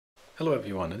Hello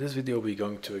everyone, in this video we're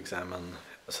going to examine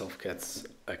SelfCAD's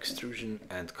extrusion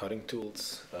and cutting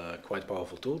tools, quite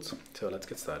powerful tools. So let's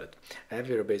get started. I have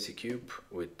here a basic cube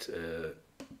with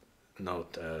no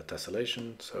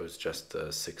tessellation, so it's just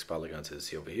 6 polygons as you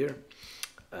see over here.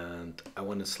 And I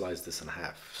want to slice this in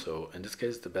half. So in this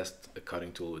case the best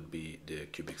cutting tool would be the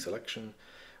cubic selection,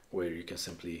 where you can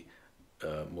simply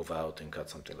move out and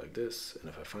cut something like this. And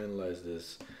if I finalize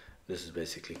this, this is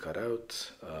basically cut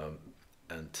out.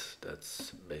 And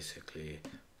that's basically,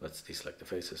 let's deselect the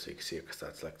faces so you can see I can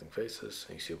start selecting faces.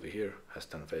 And you see over here has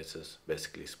 10 faces,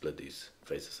 basically split these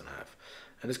faces in half.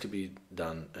 And this could be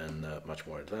done in much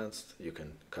more advanced. You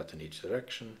can cut in each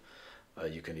direction.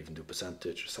 You can even do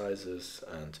percentage sizes,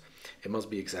 and it must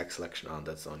be exact selection on.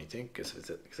 That's the only thing, because if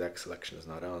the exact selection is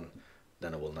not on,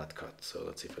 then it will not cut. So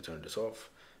let's see if I turn this off.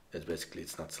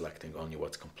 It's not selecting only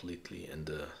what's completely in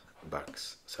the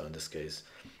box. So in this case,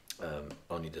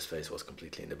 only this face was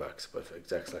completely in the box. But if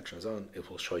exact selection is on, it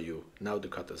will show you now the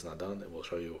cut is not done. It will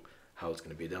show you how it's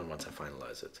going to be done once I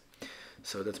finalize it.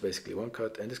 So that's basically one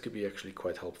cut, and this could be actually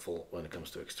quite helpful when it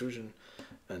comes to extrusion.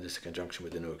 And this in conjunction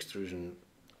with the new extrusion,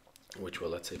 which will,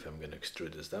 let's say if I'm going to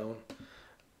extrude this down,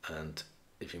 and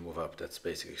if you move up, that's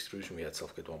basic extrusion. We had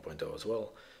SelfCAD 1.0 as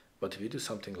well. But if you do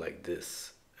something like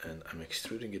this, and I'm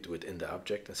extruding it within the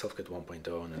object, and SelfCAD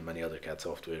 1.0 and in many other CAD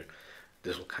software,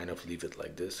 this will kind of leave it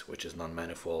like this, which is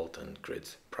non-manifold and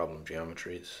creates problem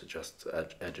geometries, just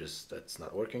edges that's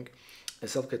not working. In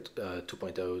SelfCAD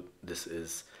 2.0, this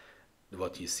is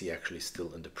what you see actually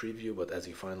still in the preview, but as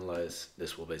you finalize,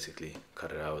 this will basically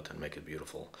cut it out and make it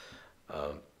beautiful.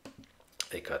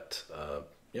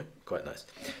 Yeah, quite nice.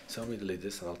 So let me delete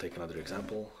this and I'll take another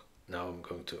example. Now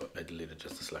I deleted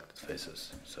just the selected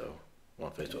faces. So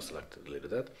one face was selected, deleted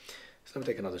that. So let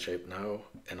me take another shape now,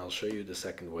 and I'll show you the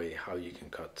second way how you can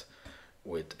cut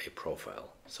with a profile.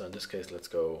 So in this case,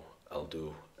 I'll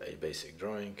do a basic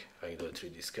drawing. I can do a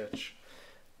 3D sketch,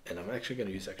 and I'm actually going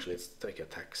to use, let's take a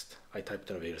text. I typed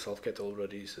in over here SelfCAD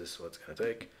already, so this is what it's going to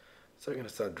take. So I'm going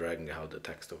to start dragging out the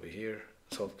text over here,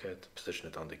 SelfCAD, position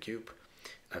it on the cube,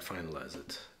 and I finalize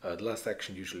it. The last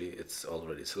action, usually it's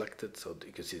already selected, so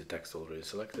you can see the text already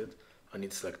selected. I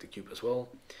need to select the cube as well,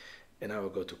 and I will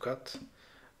go to cut.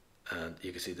 And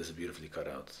you can see this is beautifully cut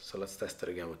out. So let's test it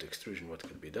again with extrusion, what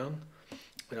could be done.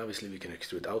 And obviously we can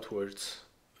extrude outwards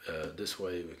this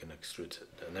way, we can extrude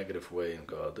the negative way and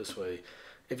go out this way.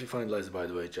 If you finalize it, by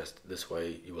the way, just this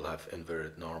way, you will have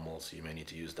inverted normals. You may need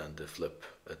to use then the flip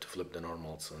to flip the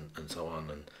normals and so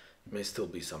on, and it may still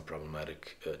be some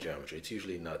problematic geometry. It's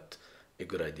usually not a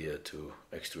good idea to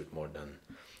extrude more than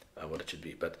what it should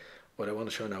be. But what I want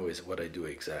to show now is what I do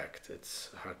exact.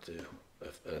 It's hard to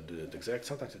do it exact.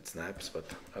 Sometimes it snaps, but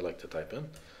I like to type in.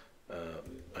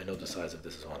 I know the size of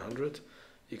this is 100.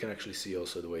 You can actually see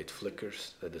also the way it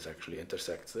flickers, that this actually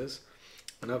intersects this.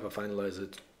 And now if I finalize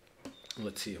it,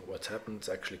 let's see what's happened. It's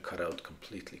actually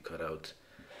completely cut out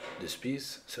this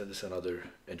piece. So this is another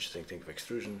interesting thing of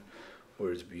extrusion,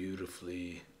 where it's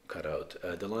beautifully cut out.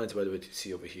 The lines, by the way, that you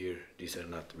see over here, these are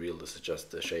not real. This is just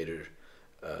the shader,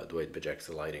 the way it projects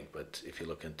the lighting. But if you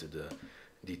look into the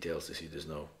details, you see there's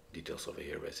no details over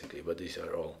here basically, but these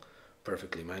are all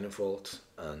perfectly manifold,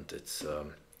 and it's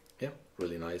yeah,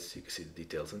 really nice. You can see the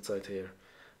details inside here,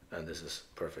 and this is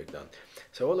perfect done.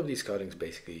 So all of these cuttings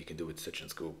basically you can do with stitch and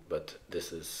scoop, but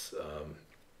this is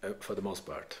for the most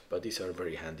part, but these are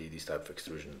very handy, these type of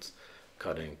extrusions.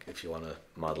 Cutting if you want to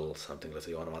model something, let's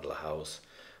say you want to model a house.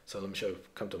 So let me show,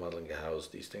 come to modeling a house,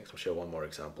 these things. I'll show one more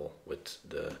example with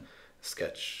the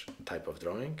sketch type of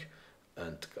drawing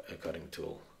and a cutting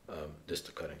tool. This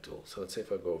the cutting tool. So let's say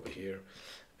if I go over here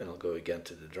and I'll go again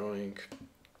to the drawing.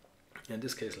 In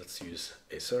this case, let's use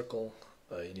a circle.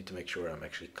 You need to make sure I'm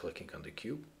actually clicking on the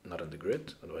cube, not on the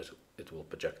grid, otherwise it will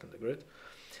project on the grid.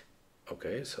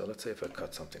 Okay, so let's say if I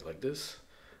cut something like this,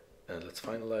 and let's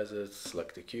finalize it,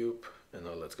 select the cube, and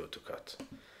now let's go to cut.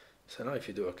 So now if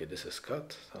you do, okay, this is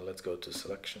cut, now let's go to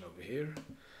selection over here,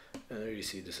 and there you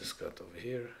see this is cut over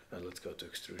here, and let's go to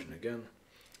extrusion again.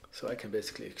 So I can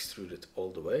basically extrude it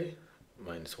all the way,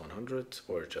 minus 100,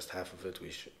 or just half of it.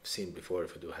 We've seen before,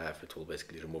 if I do half, it will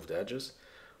basically remove the edges.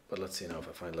 But let's see now if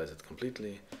I finalize it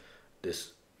completely.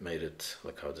 This made it,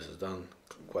 like how this is done,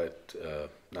 quite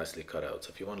nicely cut out.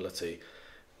 So if you want, let's say,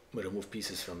 remove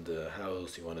pieces from the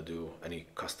house, you want to do any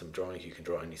custom drawing, you can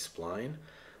draw any spline,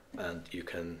 and you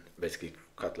can basically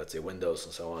cut, let's say, windows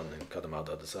and so on, and cut them out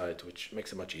the other side, which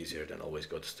makes it much easier than always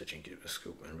go to stitching,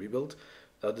 scoop, and rebuild.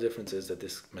 The other difference is that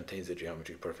this maintains the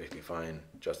geometry perfectly fine,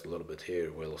 just a little bit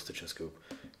here, while stitch and scoop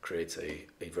creates a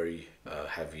very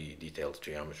heavy detailed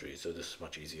geometry, so this is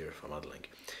much easier for modeling.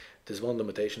 There's one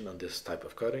limitation on this type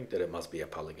of cutting, that it must be a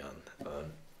polygon.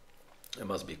 It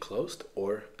must be closed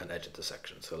or an edge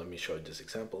intersection. So let me show you these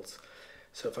examples.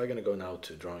 So if I'm going to go now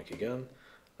to drawing again,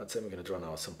 let's say I'm going to draw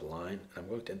now a simple line, and I'm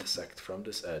going to intersect from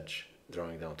this edge,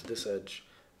 drawing down to this edge,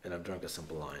 and I'm drawing a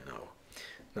simple line now.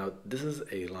 Now this is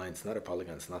a line, it's not a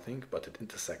polygon, it's nothing, but it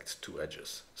intersects two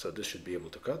edges. So this should be able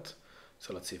to cut.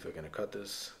 So let's see if we're going to cut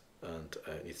this, and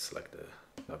I need to select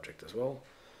the object as well.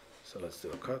 So let's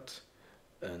do a cut,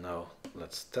 and now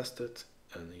let's test it,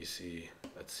 and you see,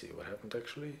 let's see what happened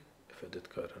actually, if I did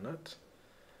cut or not.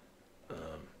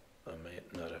 I may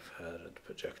not have had it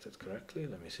projected correctly.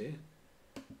 Let me see.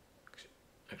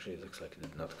 Actually, it looks like it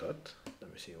did not cut.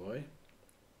 Let me see why.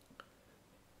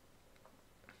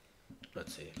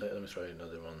 Let's see. Let me try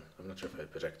another one. I'm not sure if I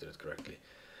projected it correctly.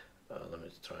 Let me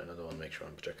try another one, make sure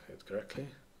I'm projecting it correctly.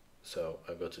 So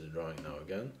I go to the drawing now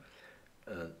again,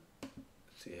 and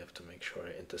see, you have to make sure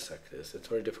I intersect this. It's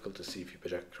very difficult to see if you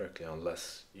project correctly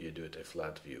unless you do it a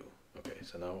flat view. Okay,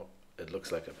 so now it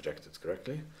looks like I projected it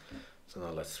correctly. So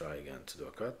now let's try again to do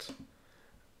a cut,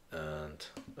 and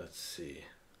let's see.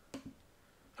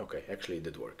 Okay, actually it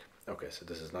did work. Okay, so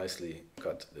this is nicely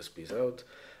cut this piece out.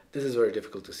 This is very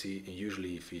difficult to see.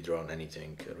 Usually if you draw on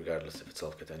anything, regardless if it's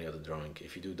SelfCAD, any other drawing,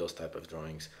 if you do those type of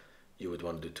drawings, you would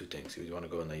want to do two things. You would want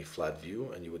to go in a flat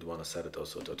view, and you would want to set it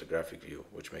also to orthographic view,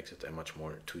 which makes it a much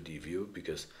more 2D view,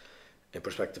 because in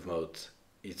perspective mode,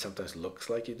 it sometimes looks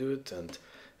like you do it, and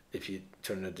if you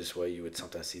turn it this way, you would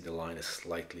sometimes see the line is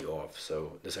slightly off.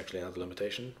 So there's actually another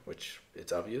limitation, which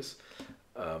it's obvious.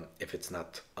 If it's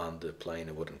not on the plane,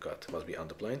 it wouldn't cut. It must be on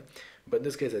the plane. But in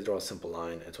this case, I draw a simple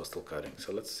line, it was still cutting.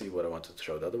 So let's see what I wanted to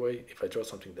show the other way. If I draw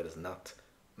something that is not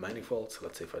manifold, so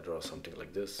let's say if I draw something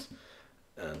like this,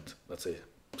 and let's say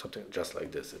something just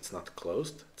like this, it's not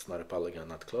closed, it's not a polygon,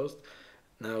 not closed.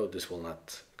 Now this will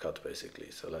not cut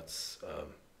basically. So let's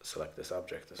select this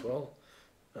object as well,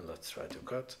 and let's try to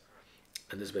cut.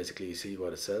 And this basically, you see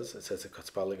what it says. It says it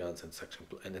cuts polygons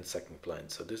and intersecting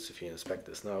planes. So this, if you inspect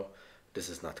this now, this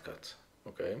is not cut,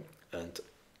 okay? And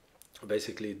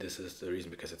basically this is the reason,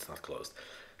 because it's not closed.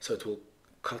 So it will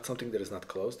cut something that is not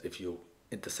closed if you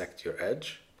intersect your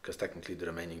edge, because technically the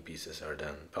remaining pieces are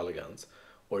then polygons,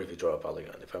 or if you draw a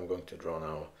polygon. If I'm going to draw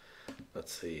now,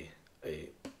 let's see, a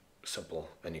simple,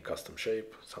 any custom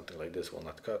shape, something like this will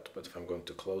not cut, but if I'm going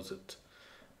to close it,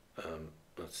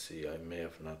 let's see, I may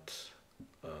have not,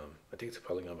 I think it's a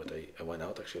polygon, but I went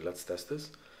out. Actually, let's test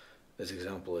this. This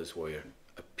example is where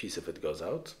a piece of it goes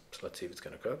out, so let's see if it's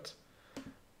going to cut.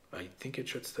 I think it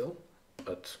should still,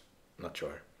 but not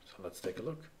sure. So let's take a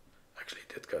look. Actually,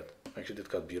 it did cut. Actually, it did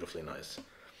cut beautifully nice.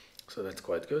 So that's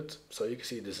quite good. So you can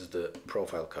see this is the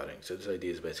profile cutting. So this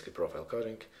idea is basically profile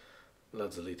cutting.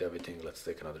 Let's delete everything. Let's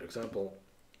take another example.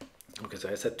 Okay, so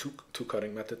I said two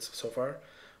cutting methods so far.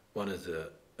 One is the,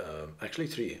 actually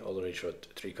three, already showed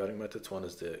three cutting methods. One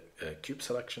is the cube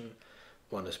selection,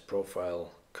 one is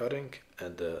profile cutting,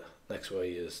 and the next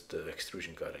way is the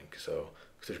extrusion cutting. So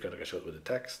extrusion cutting I showed with the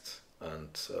text,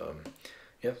 and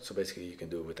yeah, so basically you can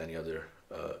do it with any other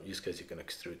use case. You can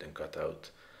extrude and cut out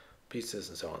pieces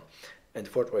and so on. And the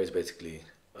fourth way is basically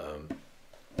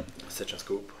stitch and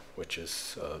scoop, which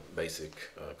is basic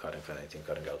cutting for anything,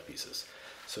 cutting out pieces.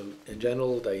 So in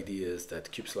general, the idea is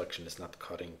that cube selection is not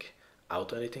cutting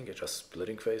out anything, it's just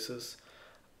splitting faces.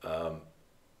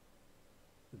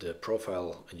 The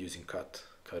profile and using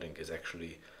cutting is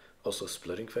actually also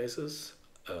splitting faces.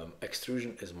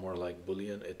 Extrusion is more like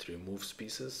Boolean, it removes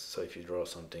pieces. So if you draw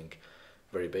something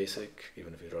very basic,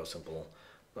 even if you draw a simple,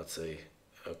 let's say,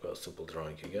 I've got a simple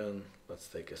drawing again, let's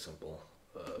take a simple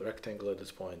rectangle at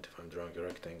this point. If I'm drawing a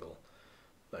rectangle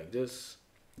like this,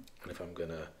 and if I'm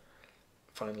gonna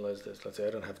finalize this, let's say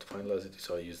I don't have to finalize it,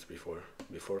 so I used it before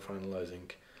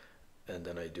finalizing, and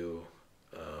then I do,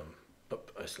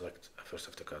 I select, I first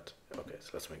have to cut. Okay,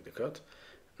 so let's make the cut.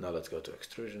 Now let's go to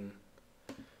extrusion,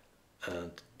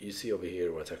 and you see over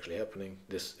here what's actually happening.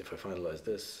 This, if I finalize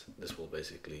this, this will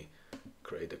basically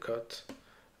create a cut.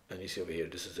 And you see over here,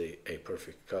 this is a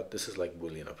perfect cut. This is like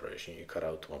Boolean operation. You cut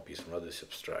out one piece from another,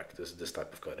 subtract. This is this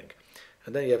type of cutting.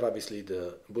 And then you have obviously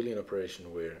the Boolean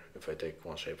operation where if I take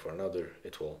one shape for another,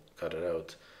 it will cut it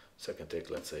out. So I can take,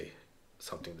 let's say,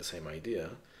 something the same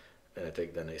idea, and I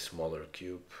take then a smaller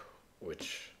cube,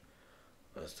 which,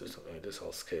 let's do something like this.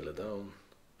 I'll scale it down.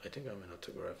 I think I'm in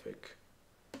orthographic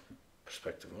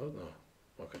perspective mode. No,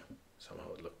 okay.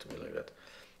 Somehow it looked to me like that.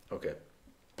 Okay,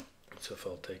 so if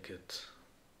I'll take it,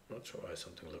 not sure why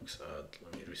something looks odd.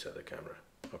 Let me reset the camera.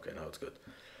 Okay, now it's good.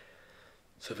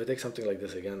 So if I take something like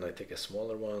this again, I take a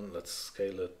smaller one. Let's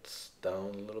scale it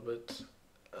down a little bit,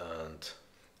 and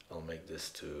I'll make this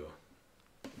to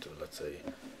let's say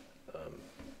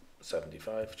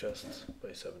 75 just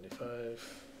by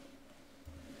 75.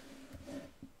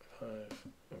 5.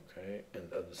 Okay, and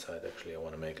the other side actually I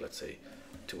want to make, let's say,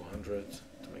 200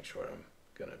 to make sure I'm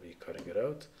gonna be cutting it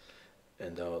out.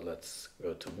 And now let's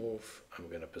go to move. I'm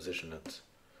gonna position it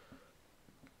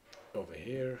over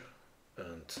here,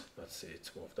 and let's see,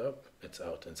 it's moved up, it's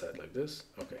out inside like this.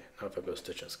 Okay, now if I go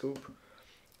stitch and scoop,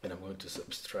 and I'm going to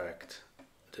subtract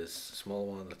this small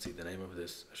one. Let's see the name of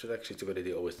this. I should actually, it's a good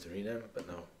idea always to rename, but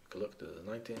now look, this is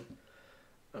 19.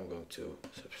 I'm going to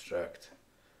subtract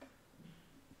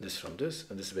this from this,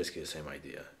 and this is basically the same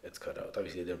idea. It's cut out.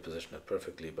 Obviously I didn't position it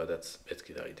perfectly, but that's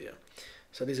basically the idea.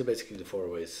 So these are basically the 4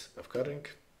 ways of cutting.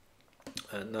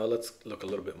 And now let's look a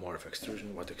little bit more of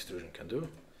extrusion, what extrusion can do.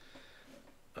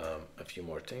 A few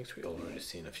more things, we already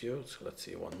seen a few, so let's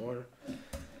see one more.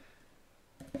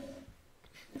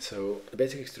 So the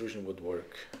basic extrusion would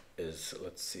work is,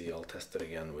 let's see, I'll test it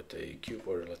again with a cube,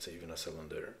 or let's say even a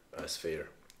cylinder, a sphere.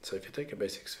 So if you take a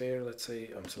basic sphere, let's say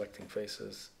I'm selecting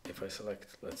faces. If I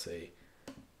select, let's say,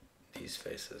 these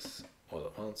faces all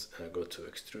at once, and I go to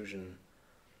extrusion,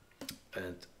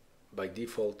 and by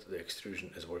default the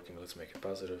extrusion is working, let's make it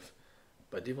positive.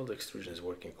 By default the extrusion is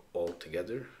working all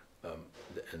together,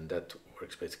 and that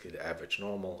works basically the average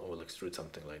normal. I will extrude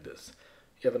something like this.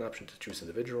 You have an option to choose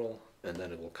individual, and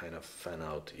then it will kind of fan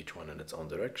out each one in its own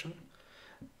direction.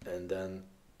 And then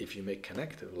if you make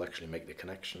connect, it will actually make the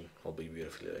connection, will be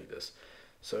beautifully like this.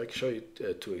 So I can show you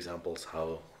 2 examples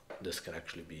how this can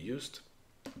actually be used,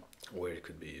 where it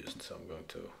could be used. So I'm going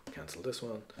to cancel this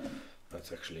one.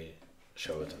 Let's actually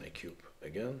show it on a cube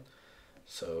again.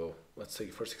 So let's take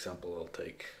the first example.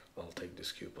 I'll take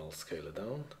this cube, I'll scale it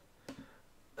down,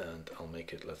 and I'll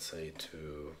make it, let's say,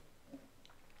 to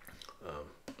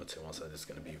let's say one side is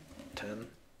going to be 10.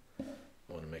 I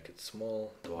want to make it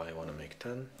small. The Y I want to make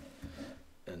 10,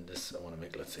 and this I want to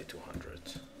make, let's say,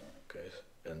 200. Okay,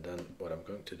 and then what I'm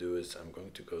going to do is I'm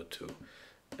going to go to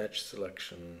edge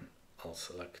selection. I'll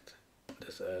select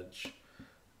this edge,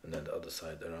 and then the other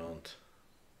side around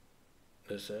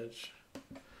this edge.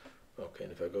 Okay,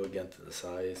 and if I go again to the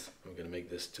size, I'm going to make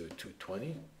this to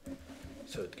 220,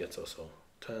 so it gets also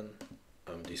 10.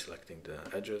 I'm deselecting the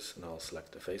edges, and I'll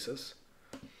select the faces.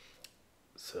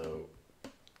 So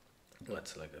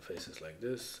let's select the faces like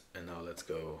this, and now let's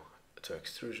go to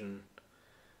extrusion,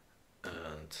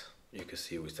 and you can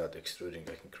see we start extruding.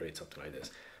 I can create something like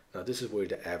this. Now this is where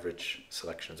the average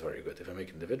selection is very good. If I make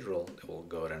individual, it will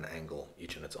go at an angle,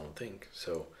 each in its own thing.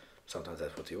 So sometimes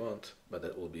that's what you want, but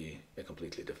that will be a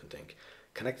completely different thing.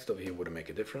 Connected over here wouldn't make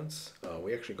a difference.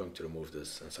 We're actually going to remove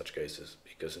this in such cases,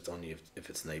 because it's only if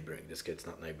it's neighboring. This case it's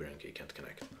not neighboring, you can't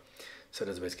connect. So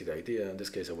that's basically the idea. In this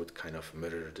case I would kind of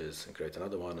mirror this and create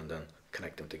another one, and then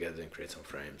connect them together and create some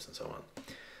frames and so on.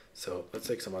 So let's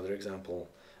take some other example.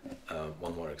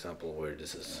 One more example where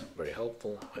this is very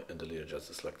helpful. I deleted just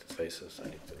the selected faces. I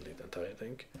need to delete the entire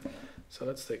thing. So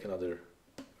let's take another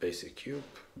basic cube.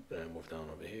 Then I move down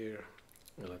over here.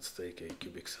 And let's take a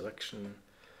cubic selection.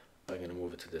 I'm going to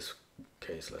move it to this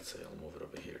case. Let's say I'll move it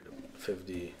over here to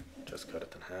 50. Just cut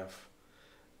it in half.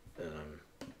 And I'm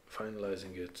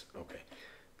finalizing it. Okay.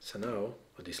 So now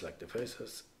I deselect the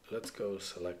faces. Let's go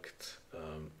select,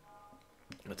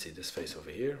 let's see, this face over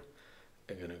here.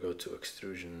 I'm going to go to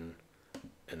extrusion,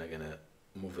 and I'm going to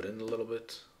move it in a little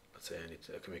bit. Let's say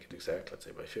I can make it exact, let's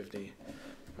say by 50,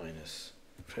 minus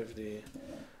 50,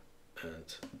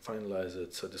 and finalize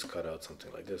it. So this cut out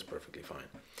something like this, perfectly fine.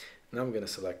 Now I'm going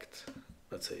to select,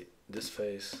 let's say, this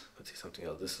face. Let's see something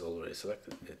else. This is already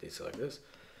selected. Deselect this.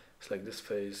 Select this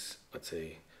face. Let's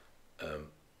say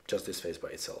just this face by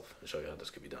itself, and show you how this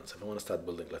could be done. So if I want to start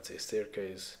building, let's say, a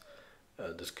staircase,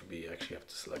 this could be, actually, you have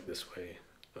to select this way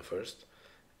first.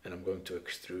 And I'm going to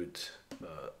extrude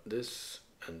this.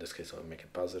 In this case, I'll make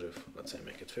it positive. Let's say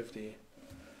make it 50.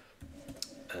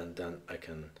 And then I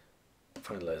can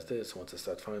finalize this. Once I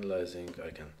start finalizing,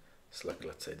 I can select,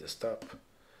 let's say, this top,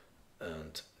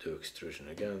 and do extrusion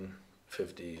again,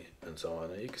 50, and so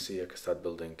on. And you can see I can start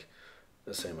building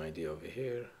the same idea over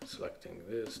here, selecting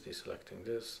this, deselecting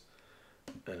this,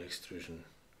 and extrusion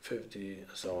 50, and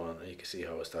so on. And you can see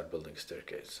how I start building a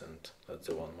staircase. And let's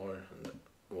do one more, and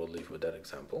we'll leave with that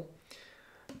example,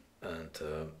 and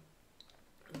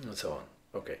so on.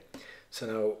 Okay, so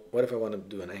now what if I want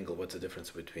to do an angle? What's the difference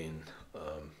between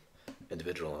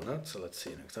individual and not? So let's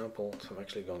see an example. So I'm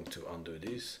actually going to undo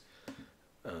these,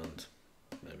 and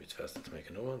maybe it's faster to make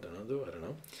a new one than undo, I don't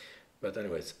know. But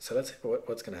anyways, so let's say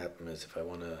what's going to happen is if I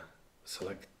want to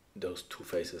select those 2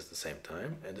 faces at the same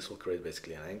time, and this will create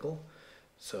basically an angle.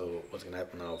 So what's going to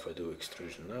happen now if I do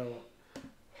extrusion now,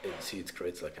 see it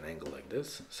creates like an angle like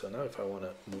this. So now if I want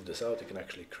to move this out, you can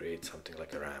actually create something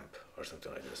like a ramp or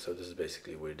something like this. So this is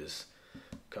basically where this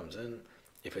comes in.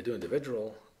 If I do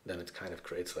individual, then it kind of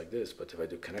creates like this, but if I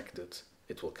do connected,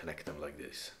 it will connect them like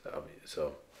this.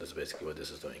 So that's basically what this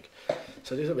is doing.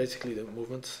 So these are basically the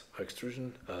movements of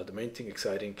extrusion. The main thing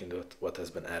exciting in what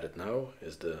has been added now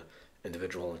is the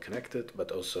individual and connected,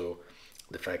 but also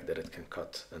the fact that it can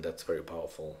cut, and that's very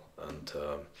powerful. And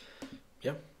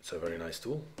yeah, it's a very nice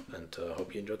tool, and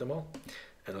hope you enjoyed them all.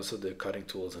 And also the cutting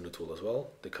tool is a new tool as well,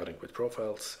 the cutting with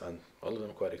profiles, and all of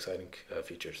them quite exciting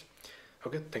features.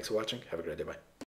 Okay, thanks for watching. Have a great day. Bye.